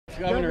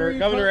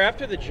Governor,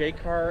 after the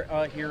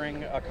JCAR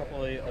hearing a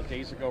couple of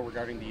days ago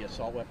regarding the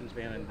assault weapons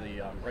ban and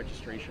the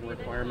registration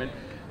requirement,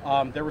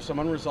 there were some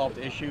unresolved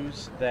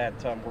issues that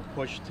were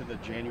pushed to the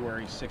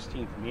January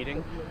 16th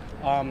meeting.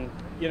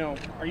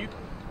 Are you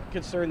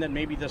concerned that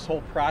maybe this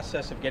whole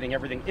process of getting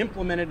everything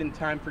implemented in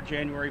time for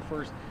January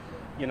 1st,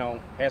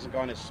 hasn't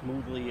gone as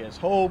smoothly as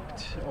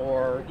hoped,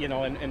 or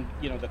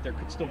that there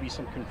could still be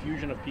some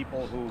confusion of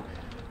people who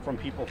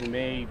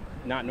may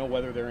not know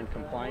whether they're in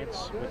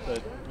compliance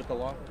with the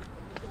law?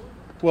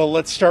 Well,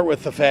 let's start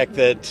with the fact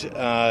that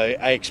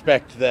I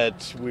expect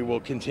that we will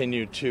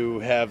continue to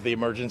have the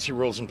emergency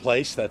rules in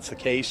place. That's the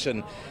case,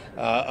 and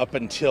up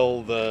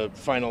until the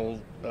final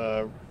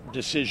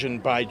decision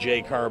by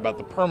JCAR about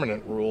the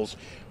permanent rules,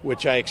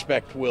 which I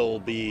expect will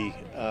be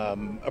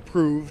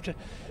approved,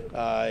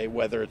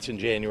 whether it's in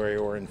January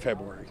or in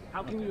February.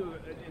 How can you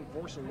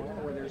enforce a law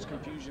where there's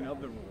confusion of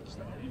the rules,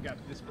 though? You've got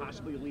this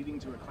possibly leading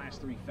to a Class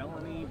 3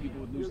 felony. People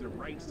would lose their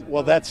rights.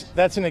 Well,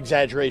 that's an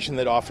exaggeration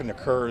that often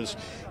occurs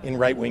in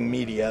right-wing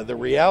media. The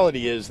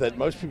reality is that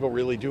most people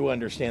really do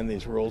understand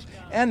these rules.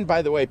 And,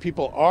 by the way,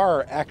 people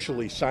are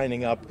actually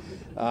signing up,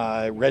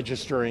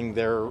 registering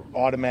their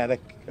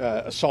automatic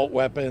assault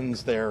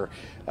weapons, their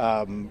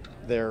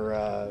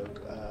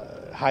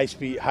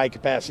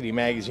high-capacity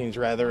magazines,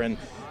 rather, and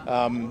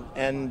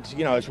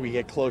as we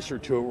get closer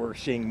to it, we're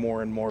seeing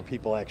more and more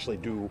people actually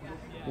do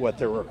what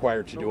they're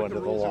required to do under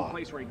the law. In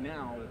place right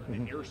now,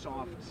 an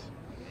airsoft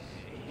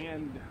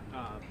hand,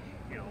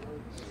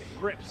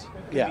 grips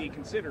can be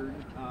considered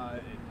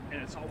an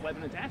assault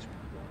weapon attachment.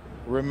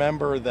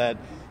 Remember that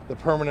the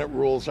permanent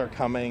rules are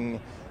coming.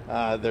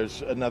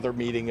 There's another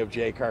meeting of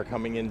JCAR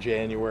coming in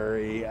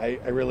January.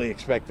 I really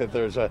expect that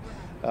there's a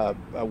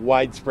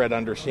widespread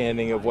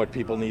understanding of what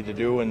people need to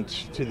do, and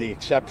to the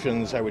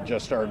exceptions, I would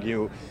just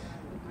argue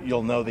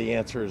you'll know the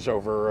answers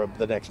over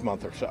the next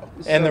month or so.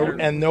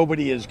 And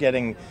nobody is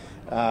getting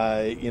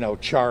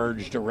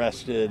charged,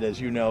 arrested.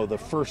 As you know, the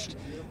first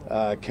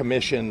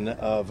commission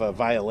of a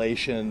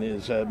violation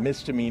is a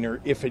misdemeanor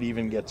if it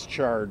even gets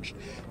charged.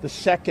 The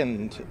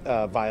second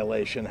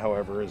violation,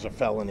 however, is a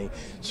felony.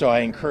 So I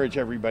encourage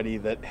everybody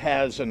that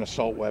has an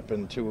assault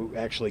weapon to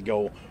actually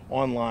go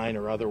online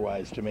or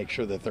otherwise to make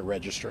sure that they're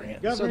registering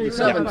it. So the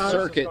Seventh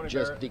Circuit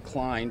just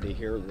declined to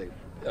hear the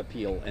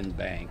appeal in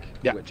bank,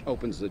 which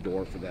opens the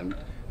door for them.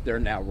 They're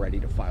now ready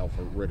to file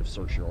for writ of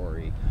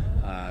certiorari.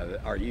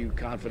 Are you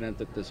confident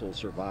that this will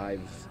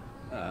survive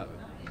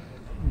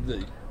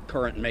the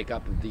current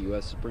makeup of the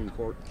U.S. Supreme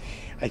Court?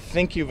 I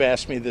think you've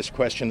asked me this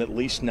question at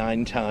least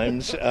 9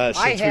 times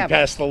since we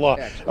passed the law.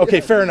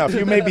 Okay, fair enough.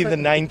 You may be the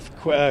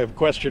 9th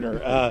questioner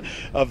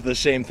of the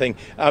same thing,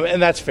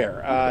 and that's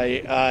fair.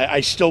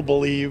 I still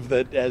believe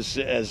that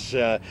as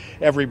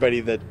everybody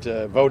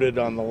that voted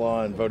on the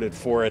law and voted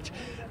for it,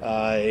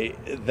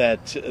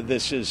 that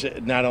this is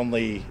not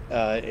only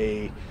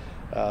a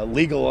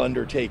legal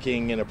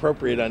undertaking, an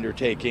appropriate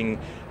undertaking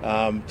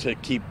to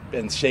keep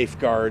and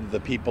safeguard the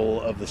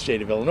people of the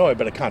state of Illinois,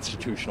 but a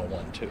constitutional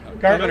one too.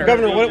 Governor,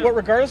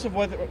 regardless of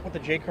what the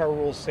JCAR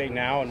rules say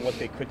now and what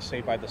they could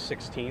say by the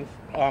 16th,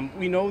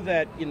 we know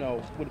that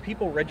when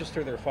people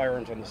register their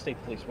firearms on the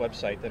state police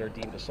website that are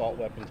deemed assault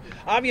weapons,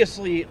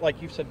 obviously,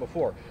 like you've said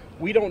before,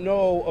 we don't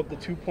know of the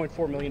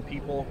 2.4 million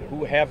people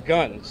who have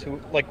guns, who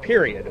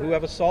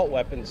have assault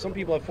weapons. Some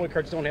people have FOIA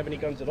cards, don't have any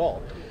guns at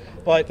all.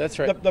 But that's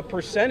right. The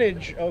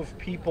percentage of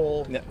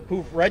people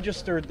who've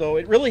registered, though,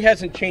 it really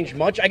hasn't changed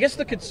much. I guess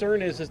the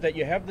concern is that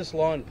you have this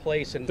law in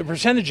place, and the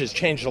percentage has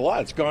changed a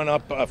lot. It's gone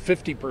up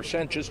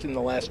 50% just in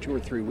the last 2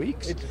 or 3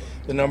 weeks.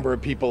 The number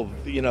of people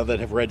that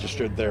have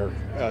registered their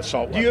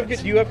assault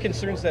weapons. Do you have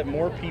concerns that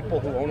more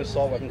people who own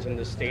assault weapons in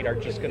this state are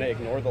just going to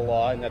ignore the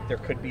law, and that there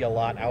could be a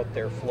lot out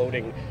there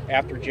floating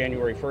after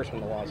January 1st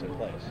when the law's in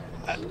place?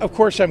 Of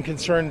course, I'm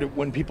concerned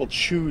when people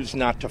choose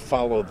not to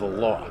follow the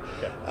law.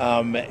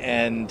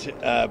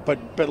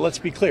 But let's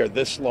be clear,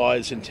 this law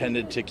is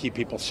intended to keep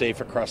people safe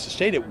across the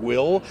state. It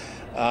will,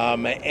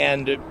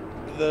 and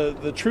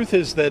the truth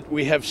is that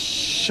we have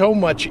so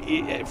much,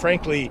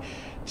 frankly,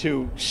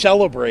 to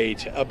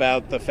celebrate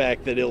about the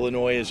fact that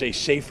Illinois is a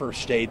safer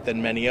state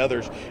than many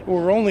others.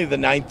 We're only the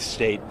 9th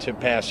state to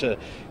pass an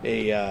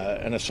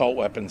assault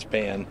weapons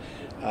ban.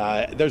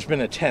 There's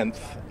been a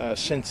 10th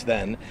since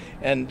then,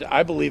 and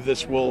I believe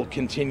this will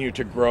continue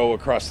to grow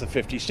across the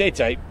 50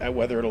 states.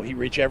 Whether it'll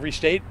reach every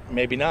state,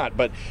 maybe not,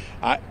 but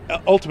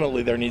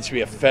ultimately there needs to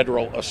be a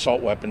federal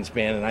assault weapons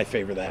ban, and I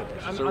favor that.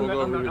 On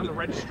the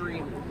registry,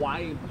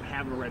 why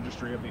have a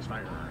registry of these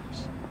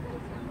firearms?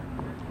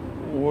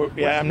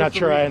 I'm not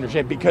sure I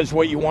understand, because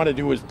what you want to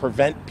do is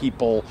prevent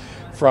people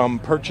from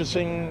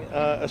purchasing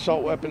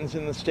assault weapons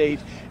in the state,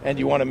 and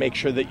you want to make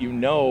sure that you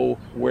know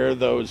where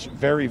those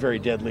very, very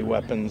deadly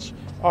weapons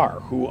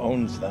are, who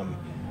owns them,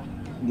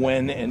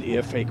 when and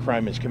if a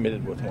crime is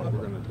committed with one of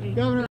them.